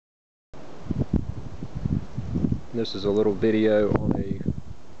This is a little video on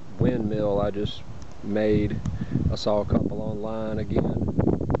a windmill I just made. I saw a couple online again,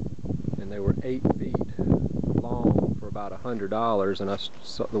 and they were 8 feet long for about $100,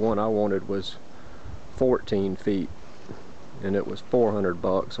 and the one I wanted was 14 feet, and it was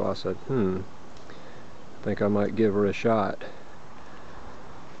 $400. So I said, I think I might give her a shot.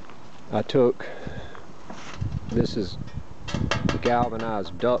 This is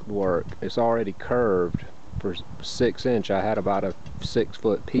galvanized ductwork. It's already curved for 6 inch. I had about a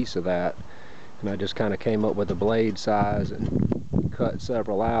 6-foot piece of that, and I just kind of came up with a blade size and cut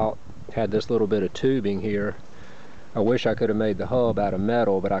several out. Had this little bit of tubing here. I wish I could have made the hub out of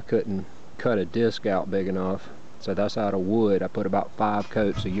metal, but I couldn't cut a disc out big enough, so that's out of wood. I put about 5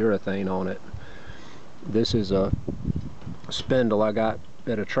 coats of urethane on it. This is a spindle I got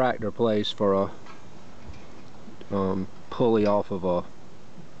at a tractor place for a pulley off of a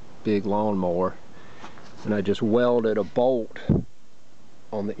big lawnmower, and I just welded a bolt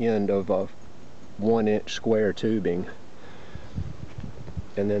on the end of a 1-inch square tubing.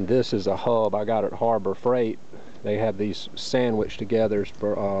 And then this is a hub I got at Harbor Freight. They have these sandwiched together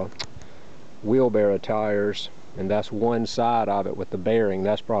for wheelbarrow tires, and that's one side of it with the bearing.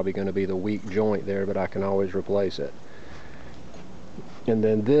 That's probably going to be the weak joint there, but I can always replace it. And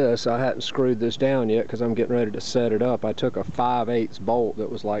then this, I hadn't screwed this down yet because I'm getting ready to set it up. I took a 5/8 bolt that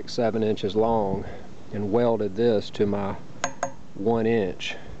was like 7 inches long and welded this to my 1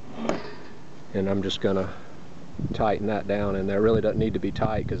 inch. And I'm just going to tighten that down in there. It really doesn't need to be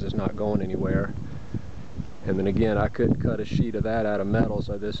tight because it's not going anywhere. And then again, I couldn't cut a sheet of that out of metal,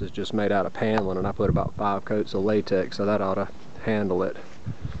 so this is just made out of paneling, and I put about 5 coats of latex, so that ought to handle it.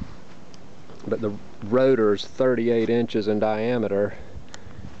 But the rotor's 38 inches in diameter,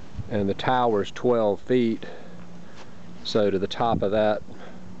 and the tower's 12 feet, so to the top of that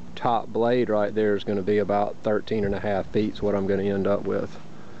top blade right there is going to be about 13.5 feet is what I'm going to end up with.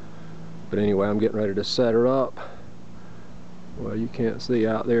 But anyway, I'm getting ready to set her up. Well, you can't see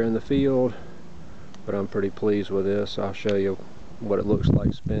out there in the field, but I'm pretty pleased with this. I'll show you what it looks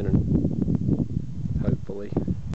like spinning, hopefully.